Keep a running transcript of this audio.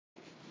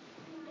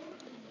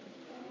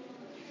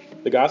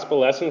The gospel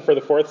lesson for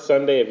the fourth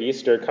Sunday of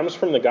Easter comes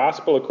from the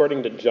Gospel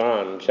according to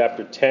John,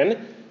 chapter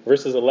 10,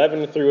 verses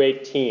 11 through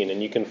 18,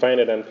 and you can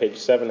find it on page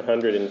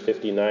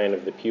 759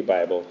 of the Pew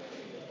Bible.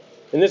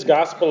 In this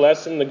gospel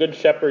lesson, the Good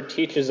Shepherd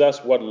teaches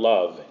us what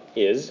love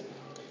is.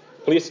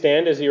 Please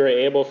stand as you are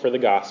able for the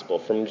gospel.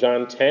 From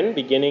John 10,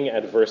 beginning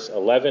at verse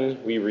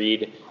 11, we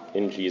read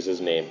in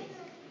Jesus' name.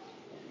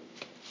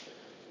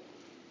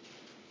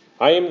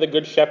 I am the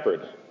Good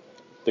Shepherd.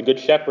 The Good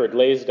Shepherd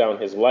lays down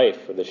his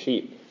life for the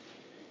sheep.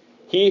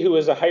 He who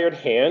is a hired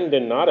hand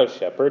and not a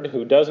shepherd,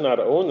 who does not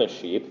own the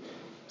sheep,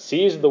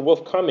 sees the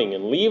wolf coming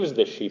and leaves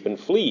the sheep and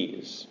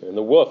flees, and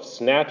the wolf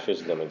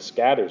snatches them and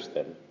scatters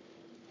them.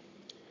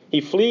 He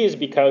flees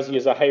because he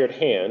is a hired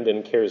hand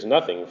and cares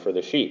nothing for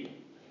the sheep.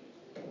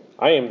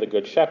 I am the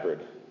Good Shepherd.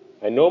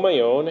 I know my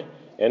own,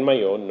 and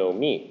my own know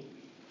me.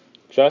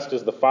 Just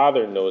as the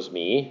Father knows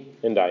me,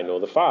 and I know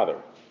the Father,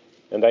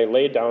 and I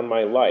lay down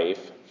my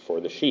life for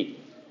the sheep.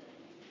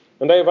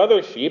 And I have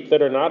other sheep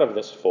that are not of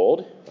this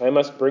fold. I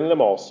must bring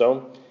them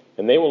also,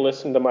 and they will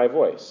listen to my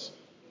voice.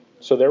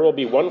 So there will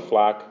be one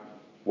flock,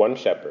 one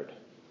shepherd.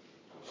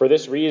 For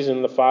this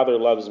reason the Father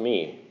loves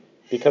me,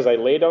 because I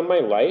lay down my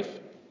life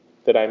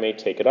that I may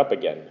take it up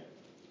again.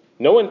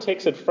 No one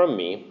takes it from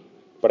me,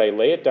 but I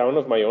lay it down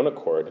of my own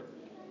accord.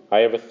 I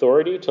have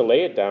authority to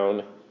lay it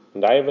down,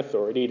 and I have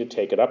authority to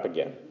take it up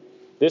again.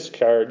 This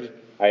charge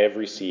I have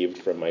received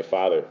from my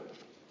Father.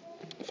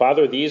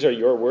 Father, these are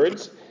your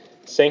words.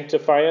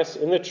 Sanctify us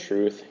in the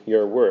truth.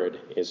 Your word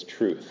is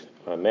truth.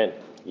 Amen.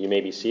 You may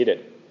be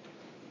seated.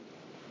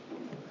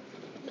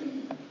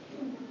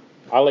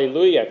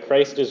 Alleluia,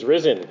 Christ is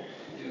risen.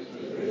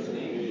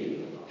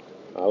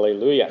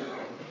 Alleluia.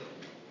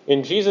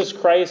 In Jesus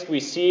Christ,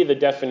 we see the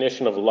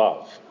definition of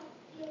love.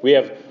 We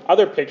have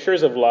other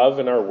pictures of love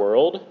in our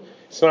world.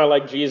 It's not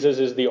like Jesus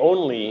is the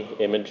only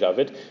image of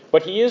it,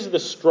 but he is the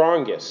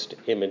strongest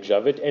image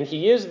of it, and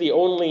he is the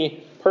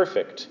only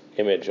perfect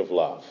image of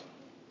love.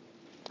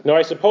 Now,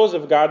 I suppose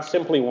if God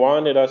simply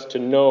wanted us to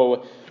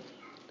know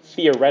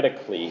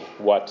theoretically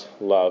what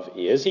love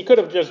is, he could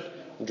have just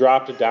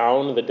dropped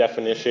down the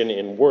definition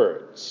in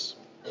words.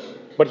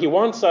 But he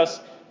wants us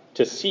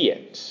to see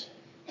it,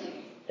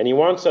 and he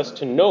wants us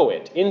to know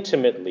it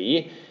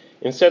intimately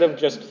instead of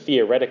just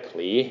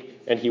theoretically,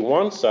 and he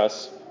wants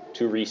us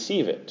to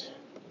receive it.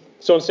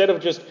 So instead of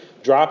just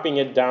dropping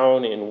it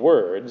down in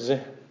words,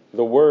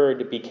 the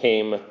Word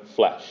became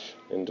flesh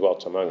and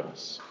dwelt among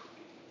us.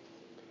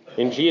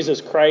 In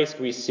Jesus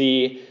Christ, we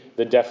see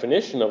the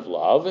definition of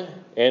love,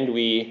 and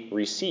we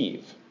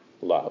receive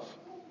love.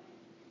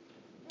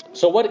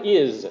 So what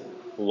is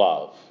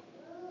love?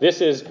 This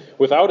is,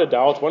 without a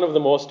doubt, one of the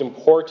most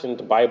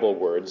important Bible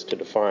words to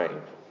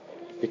define,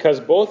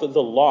 because both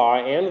the law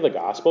and the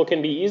gospel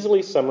can be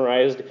easily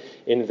summarized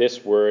in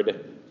this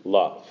word,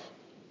 love.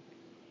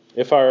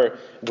 If our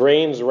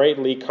brains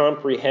rightly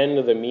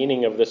comprehend the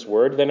meaning of this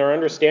word, then our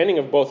understanding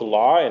of both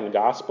law and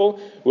gospel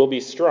will be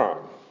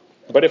strong.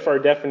 But if our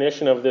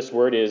definition of this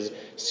word is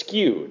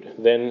skewed,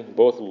 then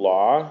both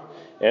law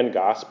and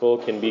gospel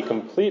can be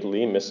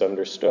completely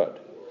misunderstood.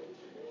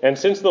 And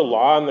since the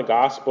law and the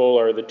gospel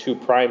are the two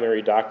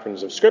primary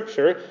doctrines of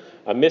Scripture,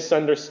 a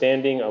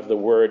misunderstanding of the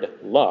word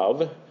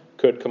love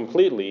could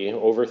completely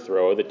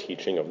overthrow the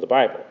teaching of the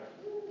Bible.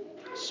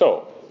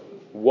 So,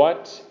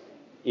 what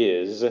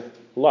is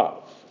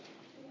love?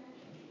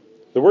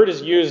 The word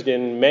is used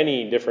in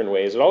many different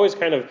ways. It always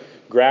kind of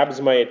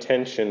grabs my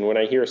attention when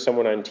I hear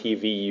someone on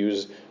TV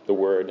use the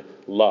word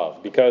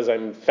love, because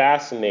I'm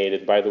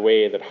fascinated by the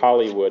way that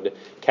Hollywood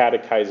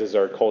catechizes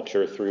our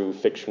culture through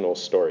fictional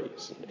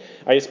stories.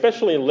 I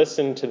especially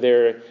listen to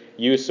their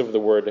use of the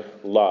word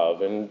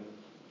love and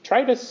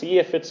try to see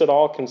if it's at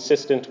all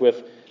consistent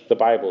with the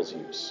Bible's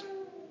use.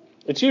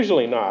 It's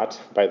usually not,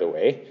 by the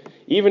way.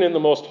 Even in the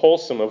most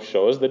wholesome of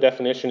shows, the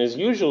definition is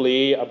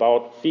usually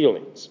about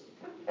feelings.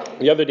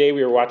 The other day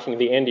we were watching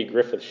the Andy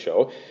Griffith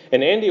Show,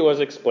 and Andy was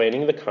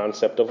explaining the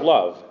concept of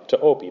love to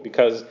Opie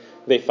because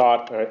they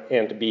thought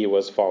Aunt Bee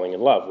was falling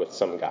in love with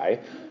some guy.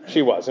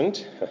 She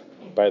wasn't,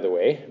 by the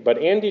way, but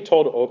Andy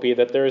told Opie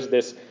that there's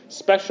this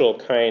special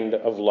kind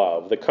of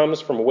love that comes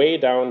from way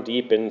down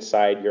deep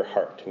inside your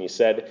heart. And he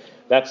said,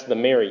 that's the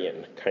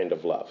Marian kind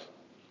of love.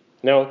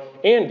 Now,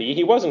 Andy,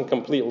 he wasn't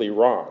completely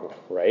wrong,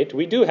 right?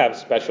 We do have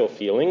special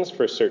feelings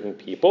for certain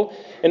people,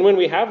 and when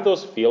we have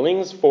those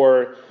feelings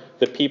for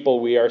the people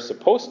we are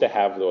supposed to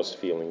have those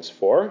feelings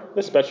for,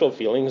 the special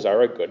feelings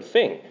are a good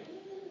thing.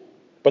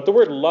 But the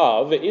word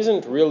love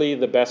isn't really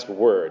the best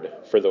word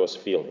for those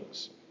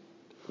feelings.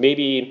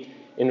 Maybe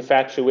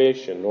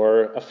infatuation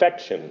or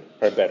affection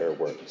are better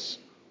words.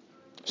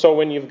 So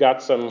when you've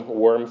got some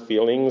warm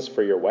feelings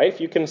for your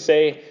wife, you can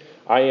say,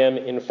 I am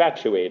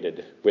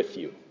infatuated with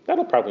you.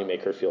 That'll probably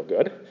make her feel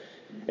good.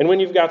 And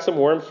when you've got some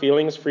warm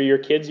feelings for your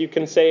kids, you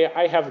can say,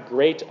 I have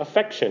great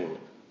affection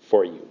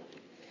for you.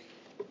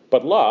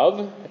 But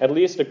love, at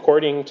least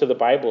according to the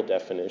Bible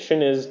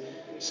definition, is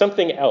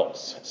something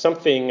else,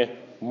 something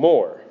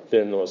more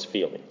than those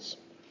feelings.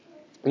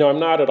 Now, I'm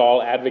not at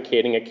all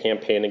advocating a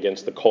campaign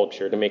against the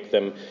culture to make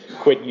them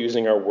quit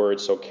using our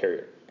words so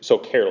so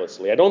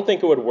carelessly. I don't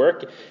think it would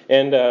work,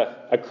 and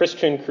a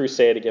Christian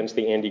crusade against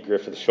the Andy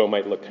Griffith Show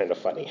might look kind of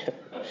funny.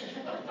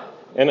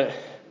 And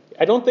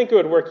I don't think it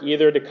would work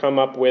either to come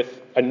up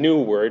with a new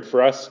word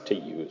for us to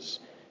use.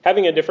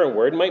 Having a different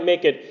word might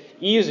make it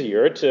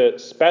easier to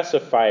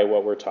specify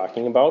what we're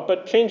talking about,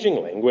 but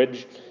changing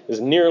language is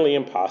nearly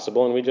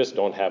impossible, and we just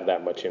don't have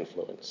that much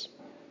influence.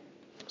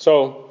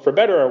 So, for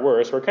better or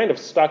worse, we're kind of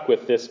stuck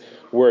with this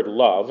word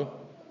love,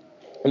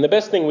 and the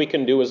best thing we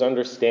can do is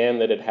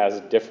understand that it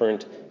has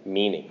different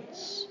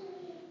meanings.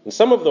 And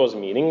some of those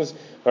meanings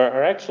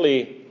are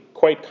actually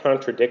quite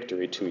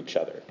contradictory to each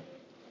other.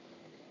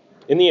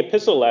 In the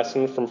epistle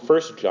lesson from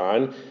 1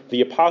 John,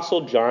 the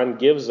Apostle John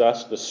gives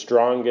us the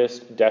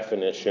strongest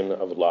definition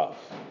of love.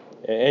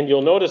 And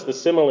you'll notice the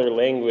similar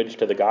language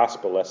to the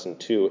gospel lesson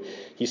too.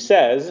 He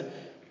says,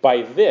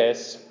 "By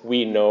this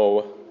we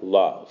know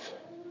love,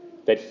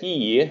 that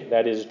he,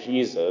 that is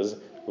Jesus,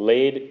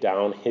 laid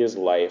down his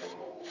life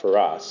for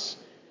us,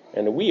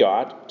 and we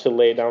ought to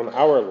lay down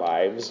our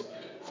lives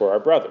for our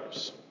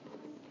brothers."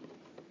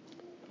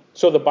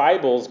 So the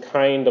Bible's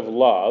kind of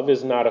love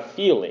is not a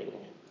feeling.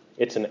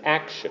 It's an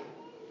action,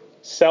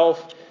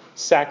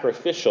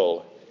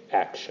 self-sacrificial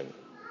action.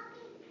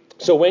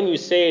 So when you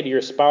say to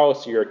your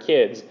spouse or your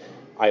kids,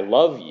 "I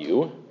love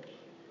you,"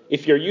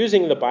 if you're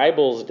using the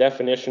Bible's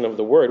definition of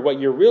the word, what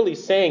you're really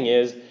saying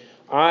is,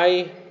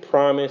 "I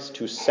promise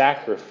to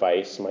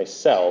sacrifice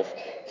myself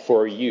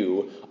for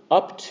you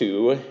up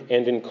to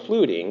and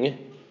including,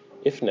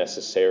 if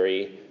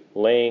necessary,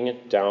 laying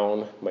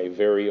down my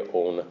very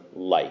own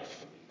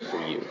life for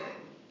you."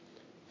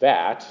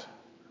 That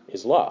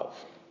is love.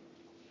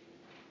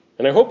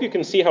 And I hope you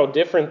can see how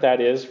different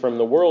that is from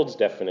the world's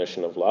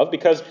definition of love,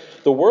 because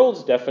the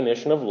world's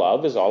definition of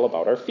love is all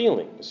about our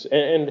feelings.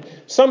 And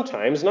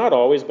sometimes, not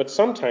always, but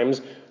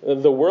sometimes,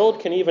 the world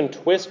can even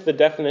twist the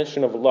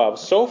definition of love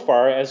so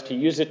far as to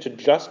use it to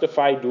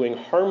justify doing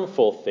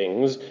harmful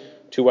things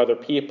to other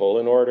people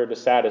in order to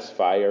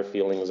satisfy our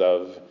feelings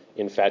of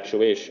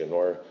infatuation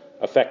or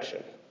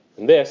affection.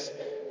 And this,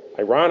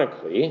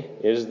 ironically,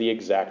 is the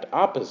exact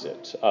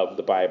opposite of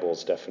the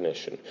Bible's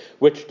definition,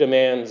 which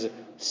demands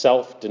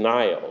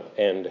self-denial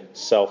and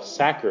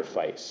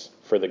self-sacrifice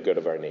for the good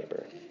of our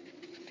neighbor.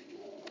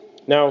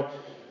 Now,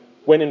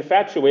 when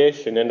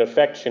infatuation and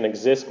affection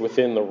exist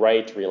within the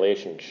right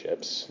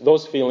relationships,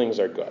 those feelings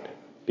are good,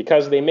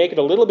 because they make it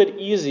a little bit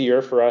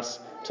easier for us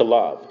to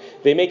love.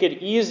 They make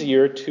it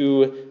easier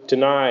to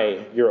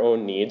deny your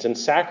own needs and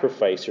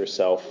sacrifice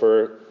yourself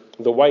for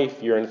the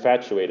wife you're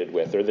infatuated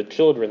with, or the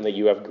children that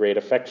you have great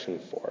affection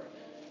for.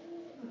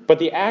 But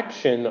the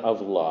action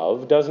of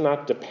love does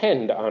not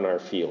depend on our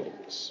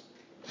feelings.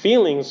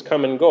 Feelings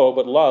come and go,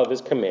 but love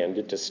is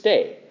commanded to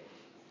stay.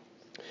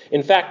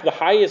 In fact, the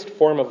highest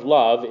form of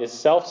love is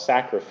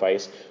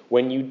self-sacrifice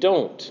when you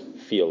don't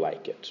feel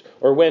like it,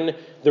 or when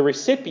the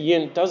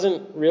recipient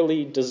doesn't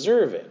really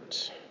deserve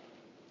it.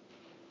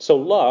 So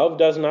love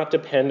does not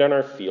depend on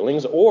our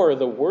feelings or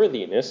the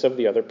worthiness of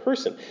the other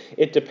person.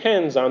 It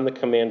depends on the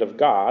command of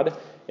God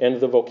and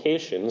the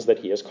vocations that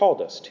he has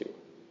called us to.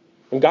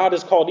 And God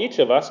has called each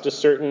of us to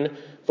certain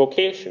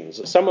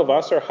vocations. Some of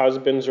us are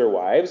husbands or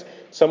wives.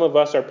 Some of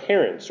us are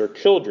parents or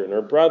children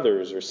or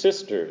brothers or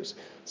sisters.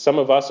 Some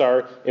of us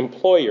are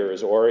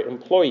employers or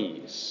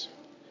employees.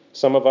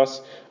 Some of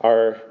us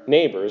are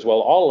neighbors. Well,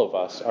 all of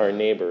us are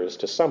neighbors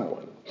to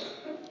someone.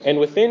 And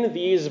within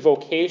these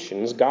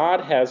vocations,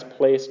 God has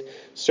placed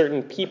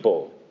certain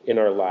people in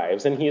our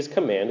lives, and he has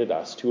commanded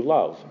us to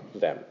love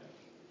them.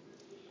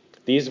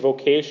 These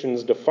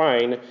vocations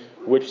define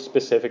which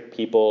specific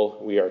people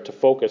we are to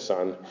focus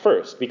on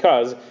first,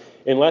 because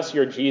unless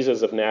you're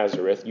Jesus of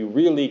Nazareth, you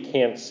really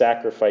can't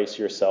sacrifice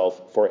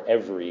yourself for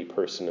every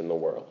person in the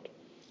world.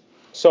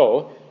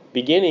 So,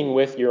 beginning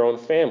with your own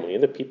family,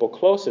 the people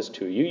closest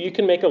to you, you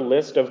can make a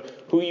list of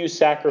who you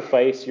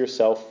sacrifice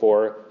yourself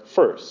for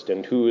first,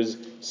 and who's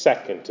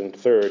second and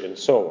third, and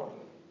so on.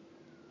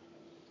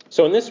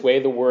 So in this way,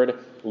 the word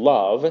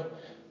love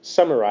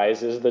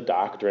summarizes the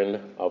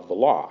doctrine of the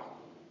law.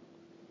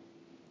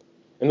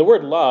 And the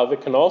word love,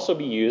 it can also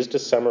be used to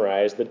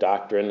summarize the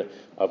doctrine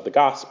of the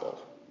gospel,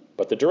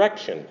 but the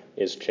direction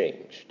is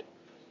changed.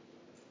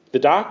 The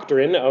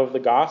doctrine of the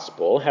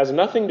gospel has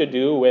nothing to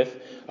do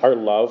with our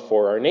love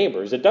for our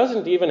neighbors. It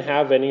doesn't even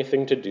have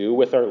anything to do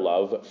with our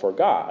love for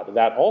God.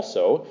 That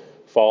also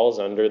falls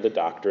under the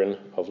doctrine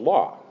of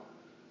law.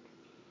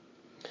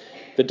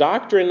 The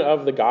doctrine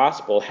of the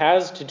gospel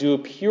has to do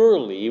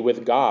purely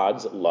with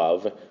God's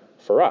love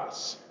for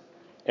us.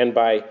 And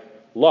by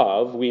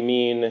love, we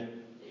mean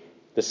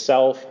the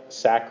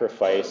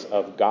self-sacrifice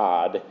of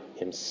God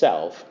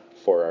himself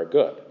for our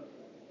good.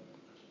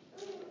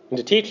 And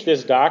to teach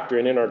this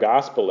doctrine in our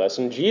gospel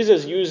lesson,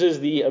 Jesus uses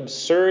the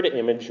absurd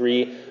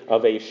imagery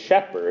of a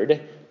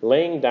shepherd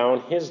laying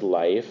down his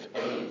life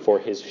for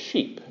his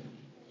sheep.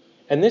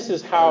 And this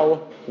is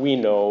how we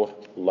know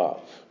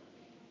love.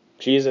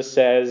 Jesus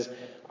says,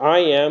 "I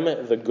am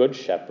the good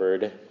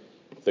shepherd.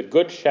 The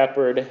good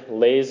shepherd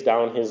lays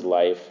down his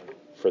life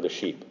for the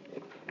sheep."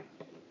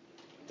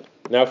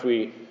 Now, if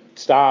we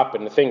stop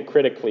and think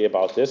critically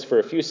about this for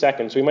a few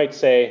seconds, we might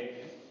say,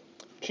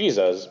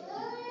 Jesus,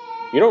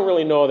 you don't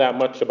really know that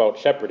much about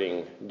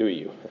shepherding, do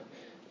you?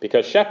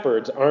 Because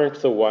shepherds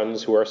aren't the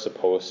ones who are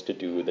supposed to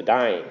do the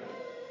dying.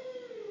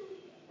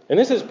 And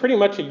this is pretty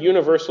much a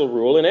universal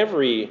rule in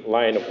every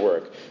line of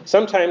work.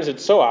 Sometimes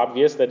it's so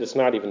obvious that it's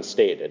not even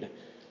stated.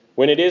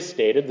 When it is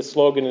stated, the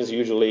slogan is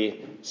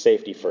usually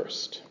safety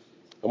first.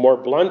 A more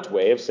blunt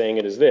way of saying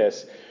it is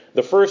this: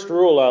 the first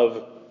rule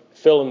of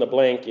fill in the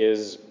blank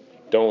is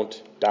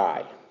don't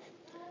die.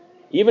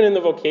 Even in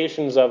the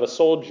vocations of a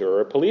soldier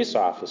or a police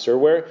officer,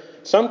 where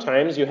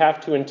sometimes you have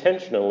to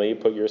intentionally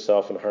put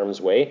yourself in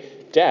harm's way,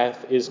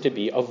 death is to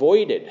be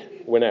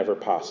avoided whenever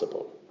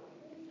possible.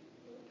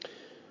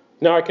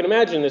 Now, I can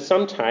imagine that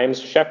sometimes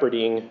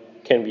shepherding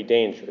can be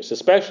dangerous,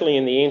 especially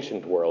in the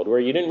ancient world, where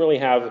you didn't really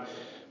have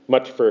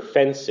much for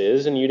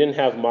fences and you didn't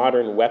have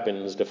modern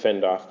weapons to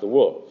fend off the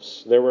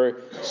wolves. There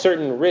were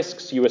certain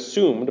risks you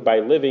assumed by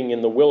living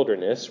in the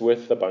wilderness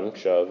with a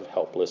bunch of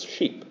helpless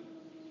sheep.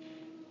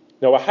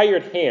 Now, a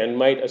hired hand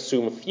might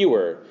assume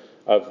fewer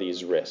of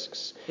these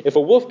risks. If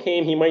a wolf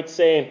came, he might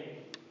say,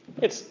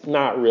 it's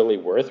not really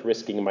worth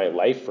risking my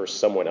life for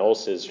someone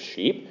else's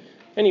sheep,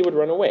 and he would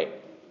run away.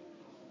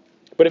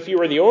 But if you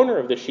were the owner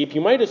of the sheep,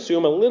 you might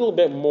assume a little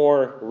bit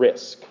more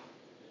risk.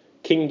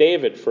 King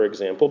David, for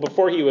example,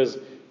 before he was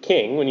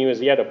king, when he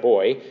was yet a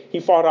boy, he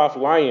fought off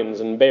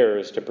lions and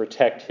bears to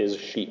protect his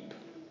sheep.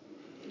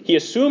 He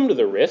assumed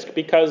the risk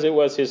because it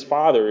was his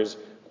father's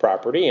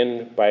property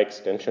and, by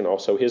extension,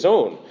 also his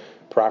own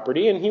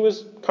property, and he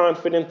was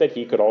confident that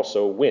he could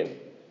also win.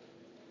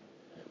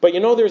 But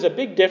there's a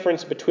big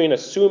difference between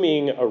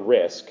assuming a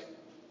risk,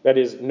 that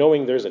is,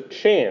 knowing there's a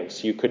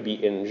chance you could be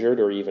injured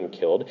or even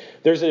killed.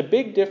 There's a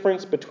big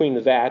difference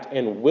between that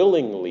and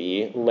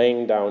willingly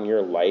laying down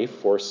your life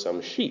for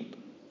some sheep.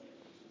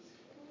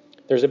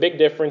 There's a big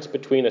difference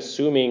between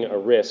assuming a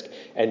risk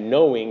and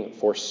knowing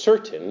for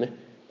certain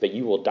that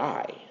you will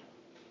die.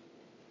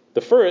 The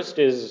first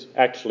is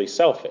actually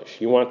selfish.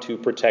 You want to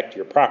protect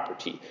your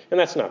property, and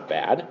that's not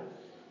bad.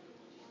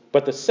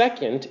 But the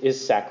second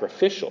is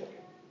sacrificial.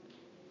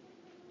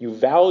 You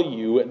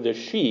value the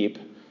sheep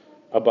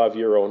above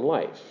your own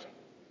life.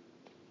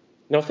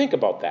 Now think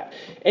about that.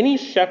 Any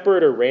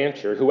shepherd or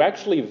rancher who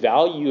actually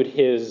valued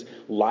his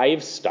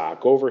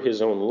livestock over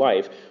his own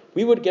life,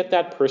 we would get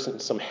that person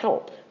some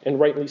help, and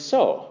rightly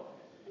so.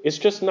 It's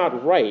just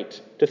not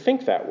right to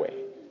think that way.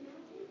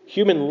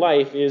 Human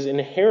life is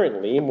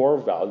inherently more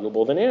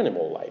valuable than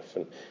animal life,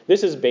 and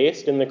this is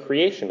based in the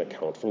creation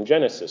account from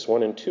Genesis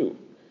 1 and 2.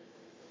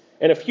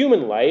 And if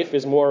human life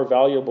is more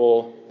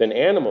valuable than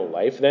animal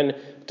life, then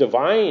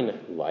divine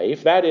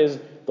life, that is,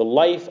 the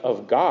life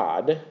of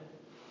God,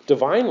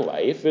 divine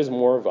life is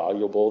more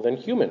valuable than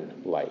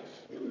human life.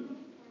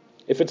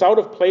 If it's out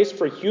of place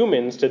for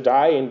humans to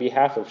die in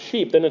behalf of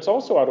sheep, then it's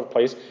also out of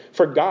place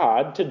for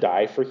God to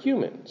die for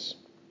humans.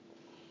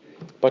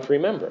 But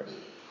remember,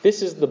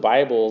 this is the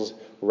Bible's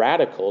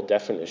radical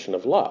definition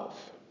of love.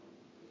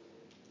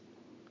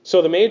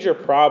 So the major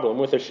problem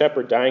with a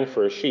shepherd dying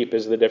for a sheep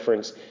is the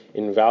difference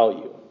in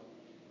value.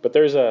 But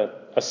there's a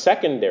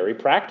secondary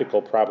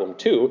practical problem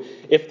too.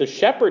 If the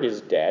shepherd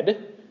is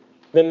dead,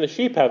 then the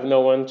sheep have no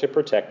one to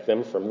protect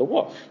them from the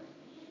wolf.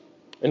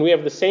 And we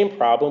have the same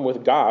problem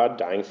with God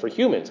dying for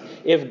humans.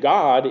 If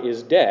God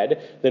is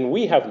dead, then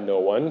we have no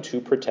one to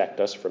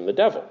protect us from the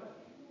devil.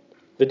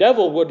 The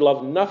devil would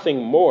love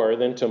nothing more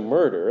than to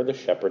murder the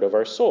shepherd of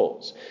our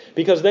souls,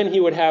 because then he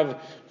would have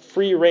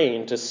free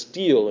rein to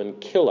steal and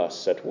kill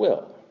us at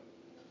will.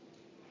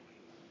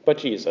 But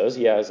Jesus,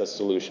 he has a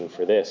solution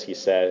for this. He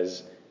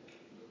says,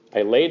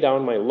 I lay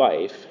down my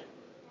life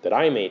that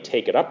I may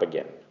take it up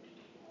again.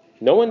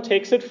 No one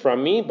takes it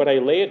from me, but I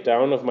lay it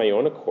down of my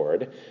own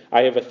accord.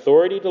 I have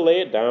authority to lay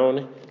it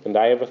down, and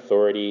I have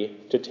authority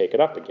to take it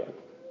up again.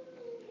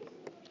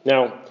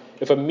 Now,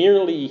 if a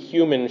merely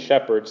human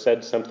shepherd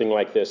said something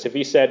like this, if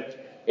he said,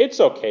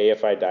 it's okay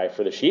if I die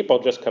for the sheep,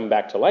 I'll just come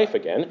back to life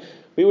again,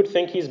 we would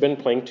think he's been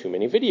playing too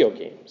many video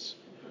games.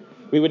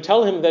 We would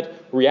tell him that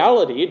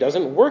reality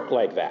doesn't work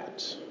like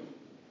that.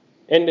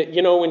 And,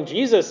 when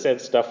Jesus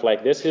said stuff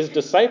like this, his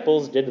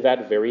disciples did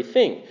that very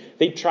thing.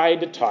 They tried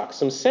to talk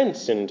some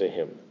sense into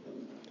him.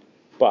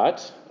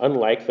 But,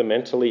 unlike the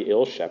mentally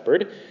ill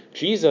shepherd,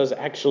 Jesus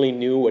actually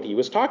knew what he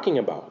was talking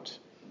about.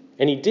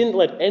 And he didn't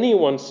let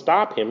anyone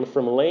stop him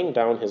from laying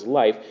down his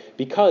life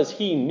because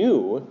he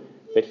knew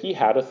that he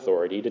had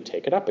authority to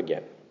take it up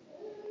again.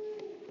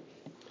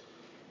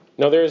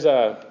 Now, there's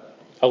a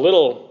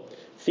little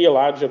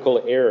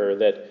theological error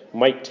that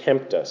might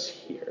tempt us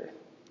here.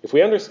 If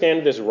we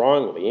understand this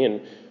wrongly,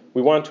 and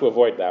we want to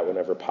avoid that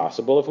whenever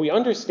possible, if we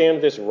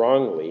understand this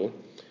wrongly,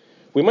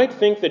 we might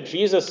think that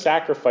Jesus'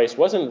 sacrifice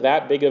wasn't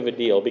that big of a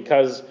deal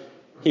because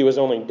he was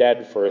only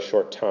dead for a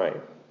short time.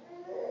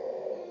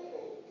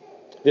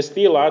 This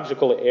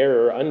theological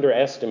error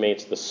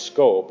underestimates the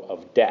scope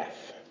of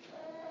death.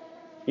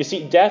 You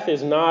see, death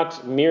is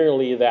not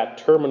merely that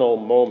terminal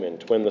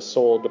moment when the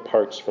soul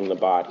departs from the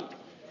body.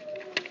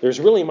 There's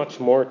really much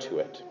more to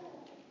it.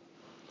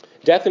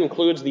 Death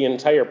includes the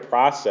entire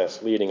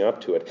process leading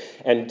up to it.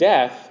 And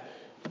death,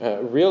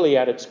 really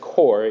at its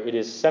core, it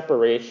is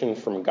separation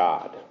from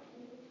God.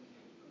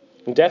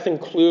 And death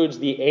includes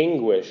the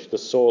anguish the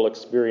soul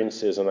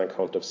experiences on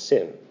account of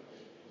sin.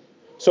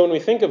 So when we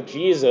think of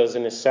Jesus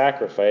and his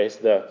sacrifice,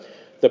 the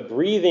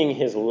breathing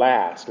his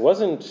last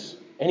wasn't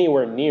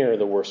anywhere near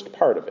the worst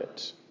part of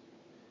it.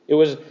 It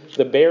was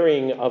the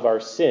bearing of our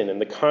sin and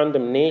the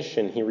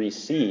condemnation he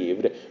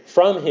received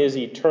from his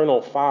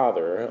eternal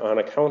Father on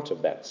account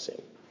of that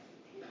sin.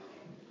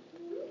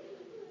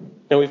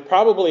 Now, we've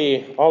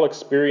probably all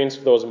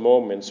experienced those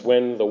moments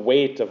when the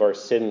weight of our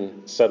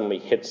sin suddenly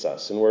hits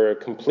us and we're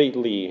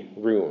completely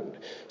ruined.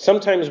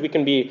 Sometimes we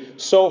can be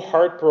so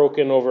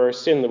heartbroken over our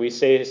sin that we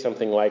say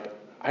something like,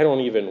 I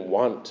don't even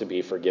want to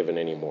be forgiven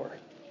anymore.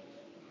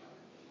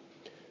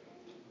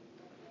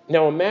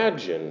 Now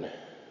imagine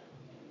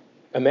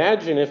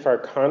if our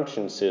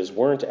consciences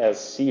weren't as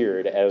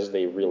seared as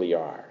they really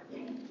are.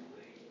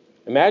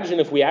 Imagine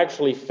if we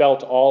actually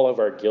felt all of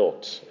our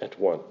guilt at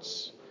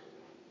once.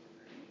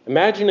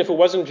 Imagine if it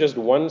wasn't just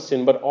one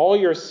sin, but all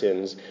your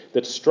sins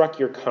that struck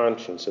your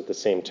conscience at the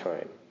same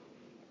time.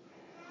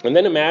 And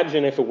then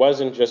imagine if it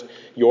wasn't just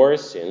your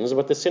sins,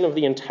 but the sin of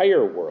the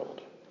entire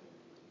world.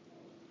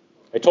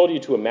 I told you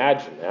to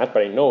imagine that,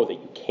 but I know that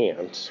you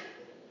can't.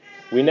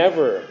 We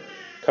never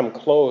come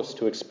close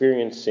to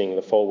experiencing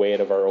the full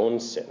weight of our own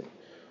sin.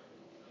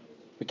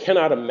 We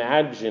cannot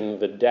imagine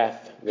the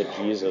death that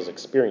Jesus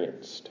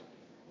experienced.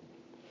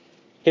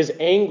 His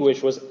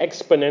anguish was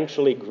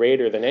exponentially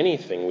greater than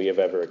anything we have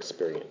ever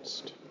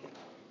experienced.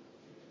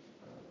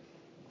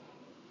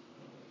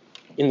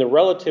 In the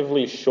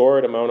relatively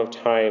short amount of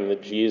time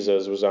that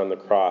Jesus was on the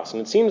cross,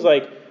 and it seems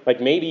like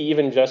maybe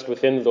even just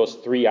within those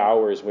 3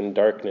 hours when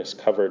darkness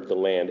covered the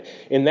land,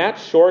 in that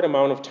short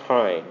amount of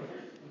time,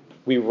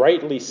 we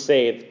rightly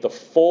say that the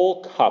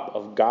full cup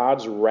of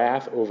God's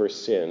wrath over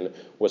sin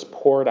was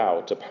poured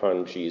out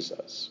upon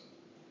Jesus.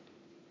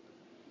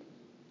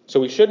 So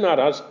we should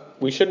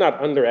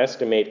not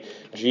underestimate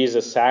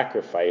Jesus'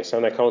 sacrifice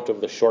on account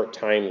of the short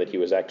time that he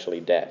was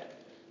actually dead.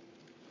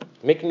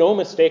 Make no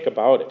mistake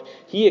about it.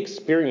 He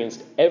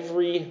experienced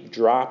every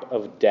drop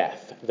of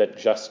death that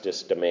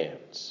justice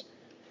demands.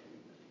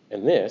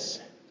 And this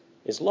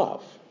is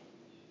love.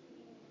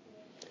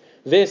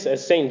 This,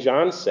 as St.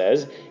 John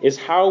says, is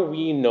how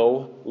we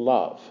know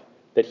love,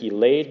 that he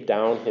laid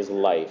down his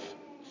life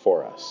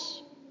for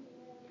us.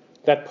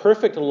 That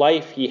perfect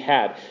life he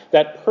had,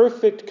 that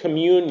perfect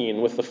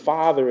communion with the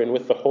Father and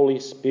with the Holy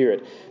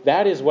Spirit,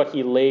 that is what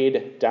he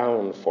laid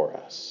down for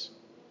us.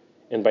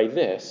 And by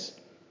this,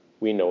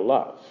 we know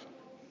love.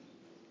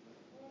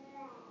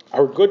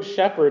 Our good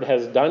shepherd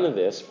has done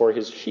this for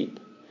his sheep.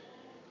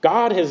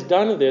 God has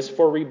done this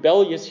for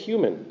rebellious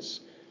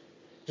humans.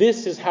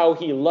 This is how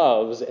he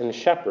loves and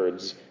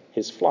shepherds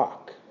his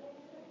flock.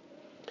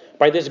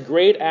 By this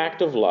great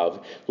act of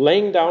love,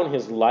 laying down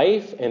his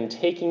life and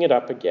taking it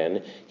up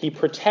again, he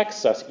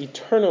protects us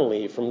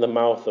eternally from the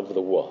mouth of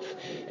the wolf.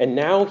 And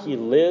now he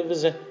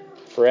lives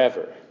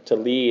forever to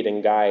lead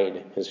and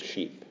guide his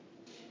sheep.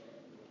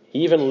 He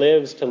even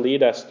lives to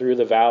lead us through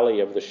the valley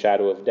of the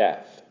shadow of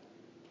death.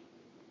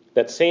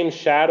 That same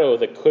shadow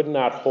that could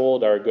not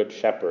hold our good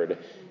shepherd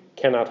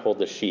cannot hold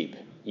the sheep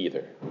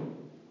either,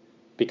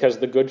 because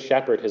the good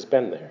shepherd has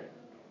been there.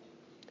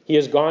 He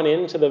has gone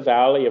into the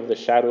valley of the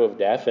shadow of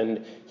death,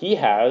 and he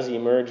has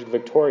emerged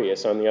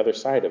victorious on the other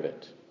side of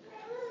it.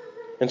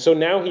 And so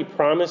now he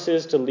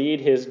promises to lead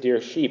his dear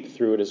sheep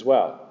through it as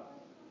well.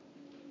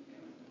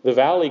 The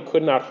valley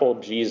could not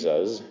hold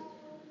Jesus,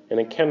 and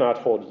it cannot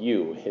hold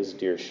you, his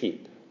dear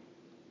sheep.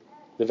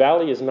 The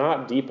valley is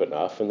not deep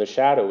enough, and the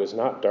shadow is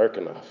not dark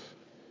enough.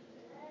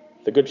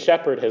 The good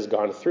shepherd has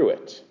gone through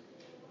it,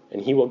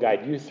 and he will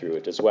guide you through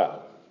it as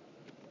well.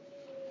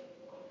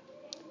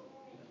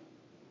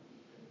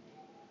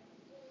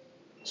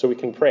 So we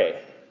can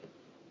pray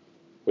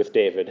with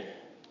David,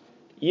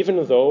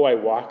 even though I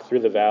walk through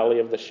the valley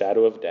of the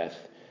shadow of death,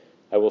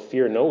 I will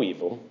fear no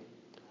evil,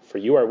 for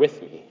you are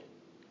with me.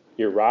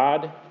 Your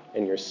rod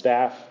and your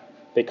staff,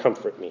 they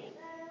comfort me.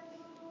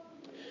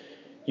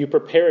 You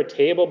prepare a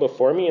table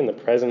before me in the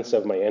presence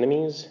of my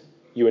enemies.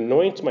 You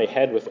anoint my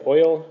head with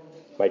oil,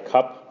 my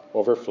cup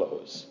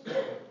overflows.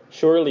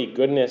 Surely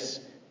goodness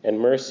and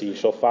mercy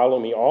shall follow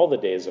me all the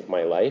days of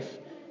my life,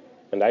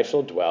 and I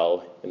shall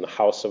dwell in the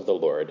house of the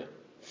Lord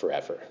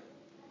forever.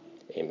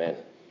 Amen.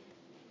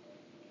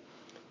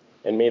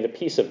 And may the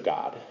peace of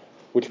God,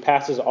 which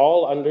passes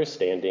all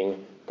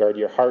understanding, guard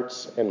your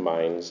hearts and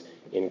minds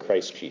in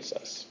Christ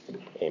Jesus.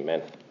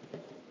 Amen.